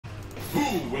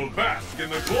will bask in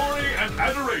the glory and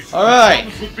adoration Alright.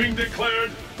 that comes with being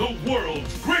declared the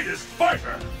world's greatest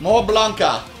fighter. More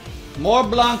Blanka. More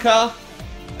Blanka.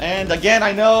 And again,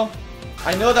 I know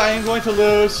that I am going to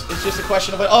lose. It's just a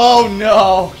question of it. Oh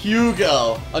no,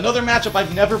 Hugo. Another matchup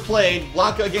I've never played.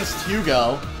 Blanka against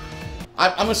Hugo.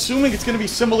 I'm assuming it's going to be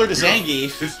similar to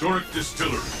Zangief. Historic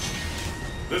distillery.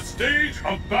 The stage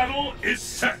of battle is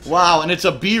set. Wow, and it's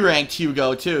a B-ranked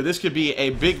Hugo too. This could be a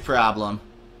big problem.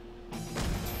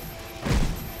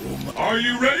 Are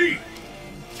you ready?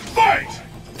 Fight!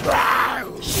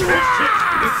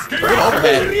 Good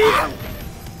overhead.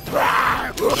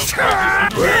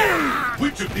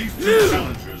 Which of these two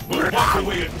challengers will walk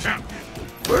away a champion?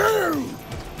 A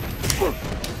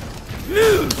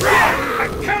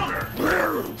counter!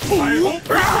 I hope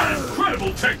you have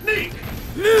incredible technique!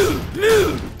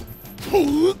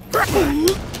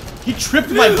 He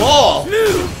tripped my ball.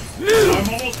 I'm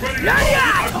almost ready to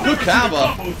go. Good combo.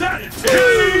 That is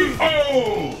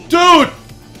KO! Dude!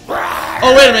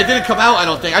 Oh, wait a minute. It didn't come out, I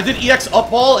don't think. I did EX up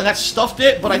ball, and that stuffed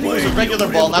it, but I think it was a regular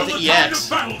ball, not the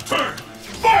EX.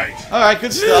 Alright,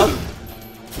 good stuff.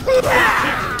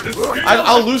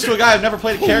 I'll lose to a guy I've never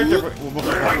played a character before,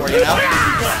 you know?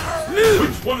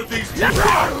 Which one of these two? A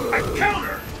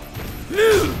counter!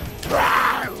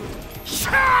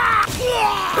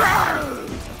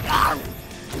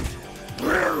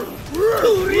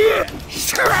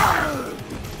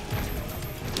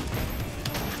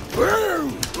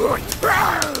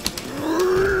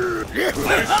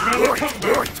 I smell a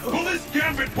comeback. Will this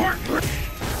gambit work?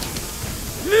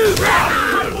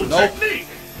 Nope. Technique.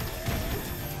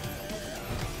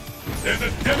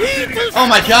 Oh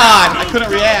my god, I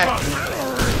couldn't react.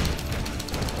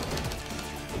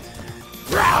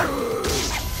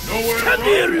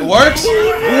 It works?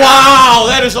 Wow,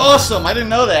 that is awesome. I didn't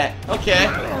know that. Okay.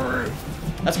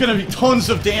 That's gonna be tons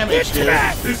of damage, dude.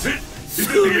 Is it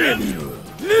the end?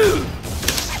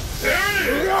 There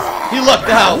it is. He lucked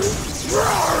out.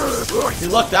 He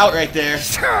lucked out right there.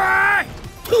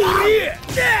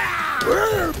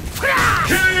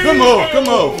 Good move, good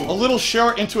move. A little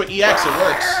short into an EX, it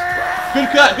works. Good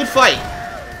cut, good fight.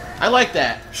 I like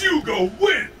that. Hugo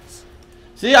wins.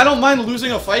 See, I don't mind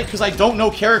losing a fight because I don't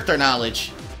know character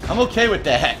knowledge. I'm okay with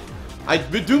that. I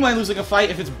do mind losing a fight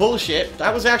if it's bullshit.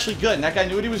 That was actually good, and that guy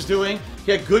knew what he was doing.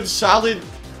 He had good, solid,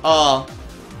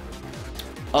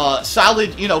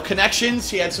 solid, you know, connections.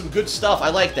 He had some good stuff. I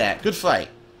like that. Good fight.